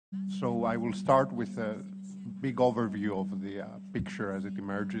So I will start with a big overview of the picture as it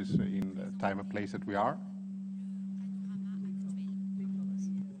emerges in the time and place that we are.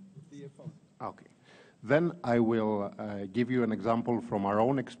 Okay. Then I will give you an example from our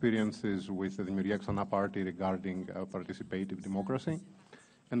own experiences with the Dimiourgia Ksana party regarding participative democracy.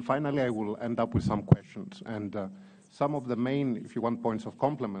 And finally, I will end up with some questions. And some of the main, if you want, points of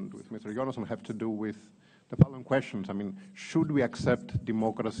complement with Mr. Jonason have to do with the following questions. I mean, should we accept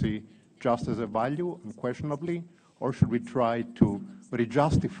democracy just as a value, unquestionably, or should we try to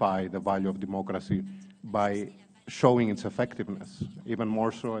re-justify the value of democracy by showing its effectiveness, even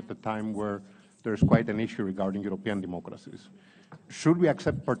more so at the time where there's quite an issue regarding European democracies? Should we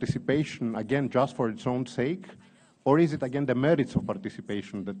accept participation, again, just for its own sake, or is it, again, the merits of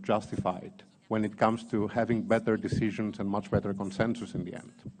participation that justify it when it comes to having better decisions and much better consensus in the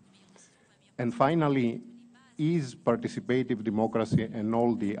end? And finally, is participative democracy and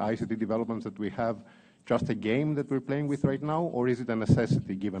all the ICT developments that we have just a game that we're playing with right now, or is it a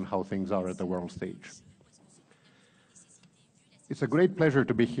necessity given how things are at the world stage? It's a great pleasure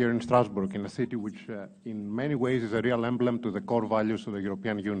to be here in Strasbourg, in a city which in many ways is a real emblem to the core values of the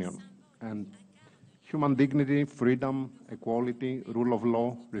European Union. And human dignity, freedom, equality, rule of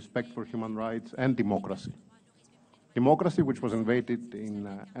law, respect for human rights, and democracy. Democracy, which was invented in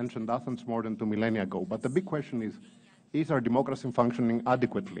ancient Athens more than 2 millennia ago. But the big question is our democracy functioning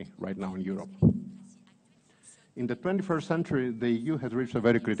adequately right now in Europe? In the 21st century, the EU has reached a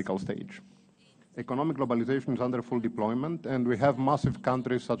very critical stage. Economic globalization is under full deployment, and we have massive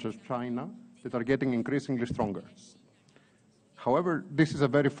countries such as China that are getting increasingly stronger. However, this is a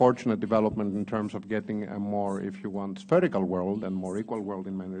very fortunate development in terms of getting a more, if you want, spherical world and more equal world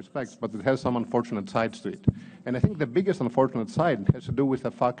in many respects, but it has some unfortunate sides to it. And I think the biggest unfortunate side has to do with the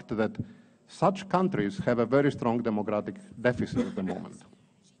fact that such countries have a very strong democratic deficit at the moment.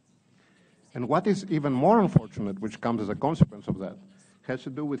 And what is even more unfortunate, which comes as a consequence of that, has to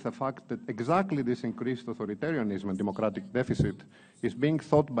do with the fact that exactly this increased authoritarianism and democratic deficit is being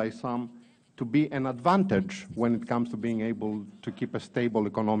thought by some to be an advantage when it comes to being able to keep a stable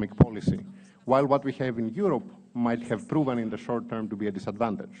economic policy, while what we have in Europe might have proven in the short term to be a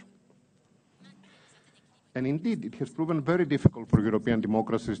disadvantage. And indeed, it has proven very difficult for European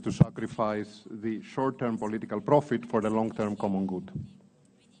democracies to sacrifice the short-term political profit for the long-term common good.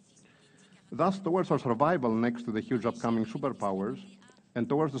 Thus, towards our survival next to the huge upcoming superpowers, and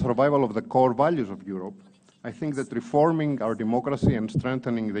towards the survival of the core values of Europe, I think that reforming our democracy and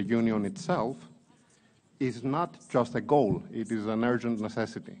strengthening the Union itself is not just a goal, it is an urgent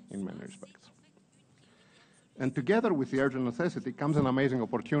necessity in many respects. And together with the urgent necessity comes an amazing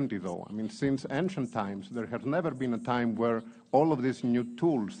opportunity, though. I mean, since ancient times, there has never been a time where all of these new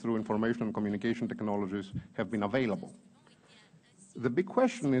tools through information and communication technologies have been available. The big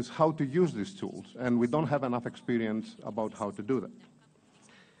question is how to use these tools, and we don't have enough experience about how to do that.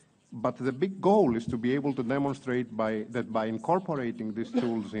 But the big goal is to be able to demonstrate that by incorporating these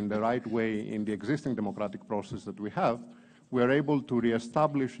tools in the right way in the existing democratic process that we have, we are able to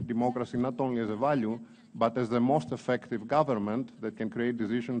reestablish democracy not only as a value, but as the most effective government that can create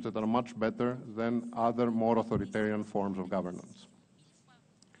decisions that are much better than other more authoritarian forms of governance.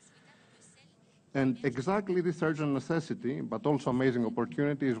 And exactly this urgent necessity, but also amazing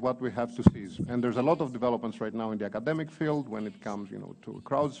opportunity, is what we have to seize. And there's a lot of developments right now in the academic field when it comes, to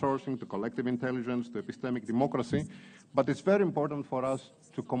crowdsourcing, to collective intelligence, to epistemic democracy. But it's very important for us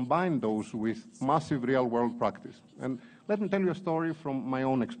to combine those with massive real-world practice. And let me tell you a story from my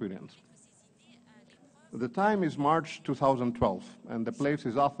own experience. The time is March 2012, and the place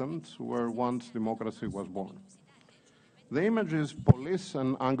is Athens, where once democracy was born. The image is police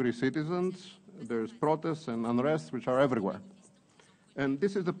and angry citizens. There's protests and unrest which are everywhere. And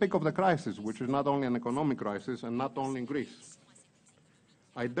this is the peak of the crisis, which is not only an economic crisis and not only in Greece.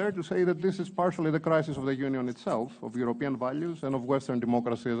 I dare to say that this is partially the crisis of the Union itself, of European values and of Western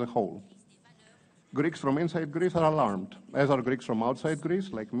democracy as a whole. Greeks from inside Greece are alarmed, as are Greeks from outside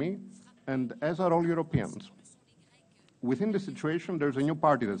Greece, like me, and as are all Europeans. Within the situation, there's a new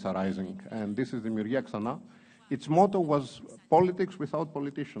party that's arising, and this is the Dimiourgia Ksana. Its motto was politics without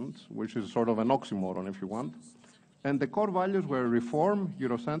politicians, which is sort of an oxymoron, if you want. And the core values were reform,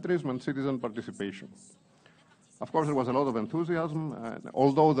 Eurocentrism, and citizen participation. Of course, there was a lot of enthusiasm,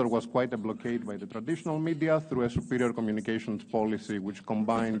 although there was quite a blockade by the traditional media through a superior communications policy, which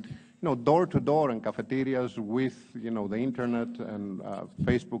combined, door-to-door and cafeterias with, the internet and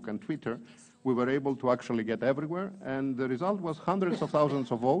Facebook and Twitter. We were able to actually get everywhere, and the result was hundreds of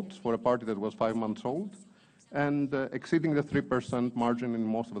thousands of votes for a party that was 5 months old, and exceeding the 3% margin in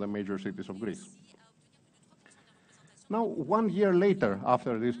most of the major cities of Greece. Now, 1 year later,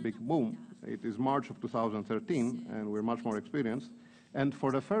 after this big boom, it is March of 2013, and we're much more experienced, and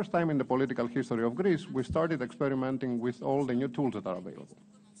for the first time in the political history of Greece, we started experimenting with all the new tools that are available.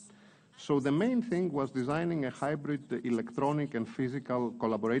 So the main thing was designing a hybrid electronic and physical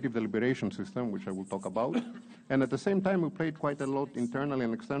collaborative deliberation system, which I will talk about. And at the same time, we played quite a lot internally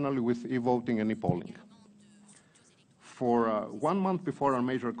and externally with e-voting and e-polling. For 1 month before our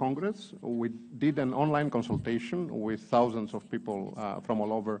major congress, we did an online consultation with thousands of people from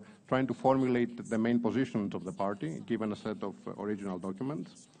all over, trying to formulate the main positions of the party, given a set of original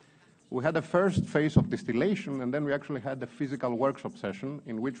documents. We had a first phase of distillation, and then we actually had a physical workshop session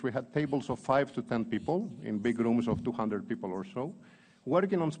in which we had tables of 5 to 10 people in big rooms of 200 people or so,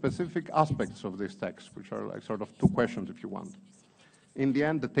 working on specific aspects of this text, which are like sort of 2 questions, if you want. In the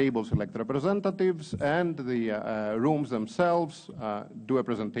end, the tables elect representatives, and the rooms themselves do a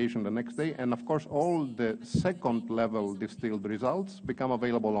presentation the next day, and of course, all the second-level distilled results become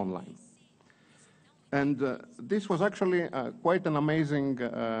available online. And this was actually quite an amazing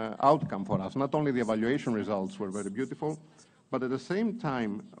outcome for us. Not only the evaluation results were very beautiful, but at the same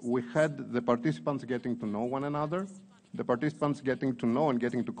time, we had the participants getting to know one another, the participants getting to know and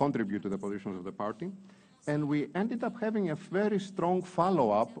getting to contribute to the positions of the party, and we ended up having a very strong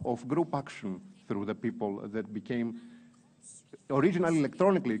follow-up of group action through the people that became, originally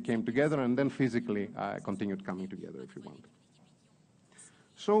electronically came together and then physically continued coming together, if you want.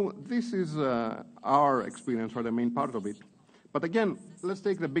 So this is our experience, or the main part of it. But again, let's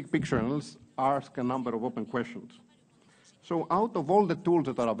take the big picture and let's ask a number of open questions. So out of all the tools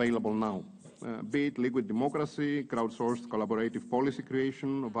that are available now, be it liquid democracy, crowdsourced collaborative policy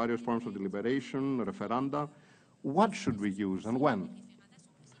creation, various forms of deliberation, referenda, what should we use and when?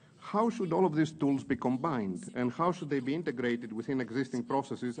 How should all of these tools be combined, and how should they be integrated within existing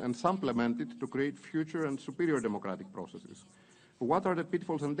processes and supplemented to create future and superior democratic processes? What are the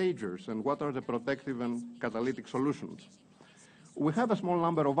pitfalls and dangers, and what are the protective and catalytic solutions? We have a small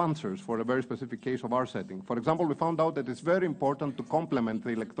number of answers for a very specific case of our setting. For example, we found out that it's very important to complement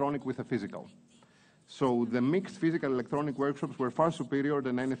the electronic with the physical. So the mixed physical-electronic workshops were far superior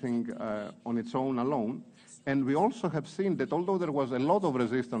than anything on its own alone. And we also have seen that although there was a lot of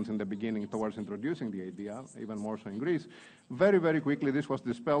resistance in the beginning towards introducing the idea, even more so in Greece, very, very quickly this was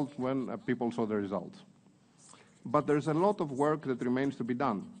dispelled when people saw the results. But there's a lot of work that remains to be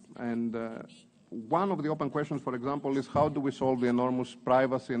done. And one of the open questions, for example, is how do we solve the enormous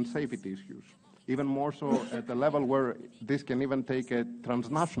privacy and safety issues? Even more so at the level where this can even take a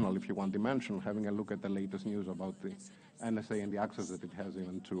transnational, if you want, dimension, having a look at the latest news about the NSA and the access that it has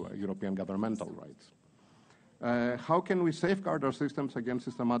even to European governmental rights. How can we safeguard our systems against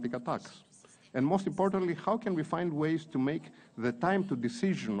systematic attacks? And most importantly, how can we find ways to make the time to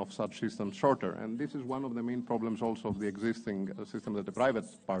decision of such systems shorter? And this is one of the main problems also of the existing system that the private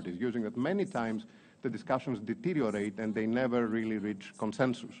party is using, that many times the discussions deteriorate and they never really reach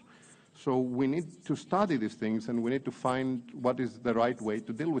consensus. So we need to study these things and we need to find what is the right way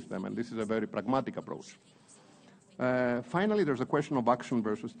to deal with them. And this is a very pragmatic approach. Finally, there's a question of action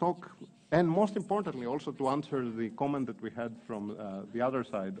versus talk. And most importantly, also to answer the comment that we had from the other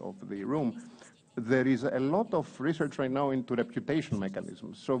side of the room, there is a lot of research right now into reputation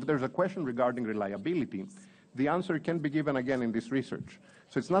mechanisms. So if there's a question regarding reliability, the answer can be given again in this research.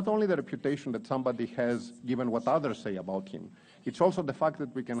 So it's not only the reputation that somebody has given what others say about him, it's also the fact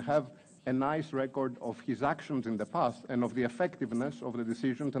that we can have a nice record of his actions in the past and of the effectiveness of the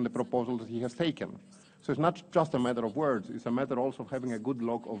decisions and the proposals that he has taken. So it's not just a matter of words, it's a matter also of having a good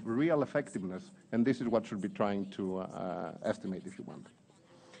log of real effectiveness, and this is what should be trying to estimate, if you want.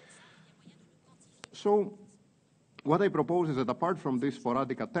 So what I propose is that apart from these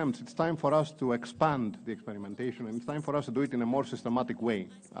sporadic attempts, it's time for us to expand the experimentation, and it's time for us to do it in a more systematic way.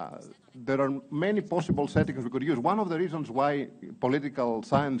 There are many possible settings we could use. One of the reasons why political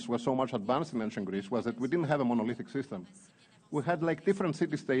science was so much advanced in ancient Greece was that we didn't have a monolithic system. We had like different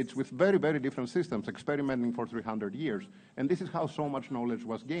city-states with very, very different systems experimenting for 300 years. And this is how so much knowledge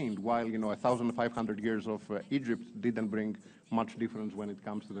was gained, while 1,500 years of Egypt didn't bring much difference when it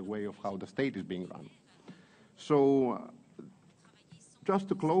comes to the way of how the state is being run. So just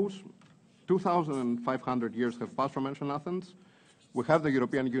to close, 2,500 years have passed from ancient Athens. We have the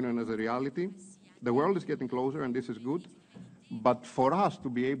European Union as a reality. The world is getting closer, and this is good. But for us to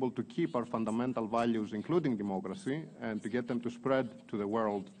be able to keep our fundamental values, including democracy, and to get them to spread to the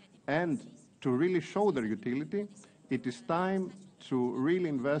world, and to really show their utility, it is time to really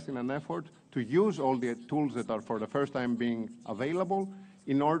invest in an effort to use all the tools that are for the first time being available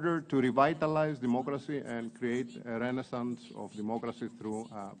in order to revitalize democracy and create a renaissance of democracy through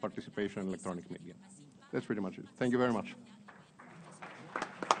participation in electronic media. That's pretty much it. Thank you very much.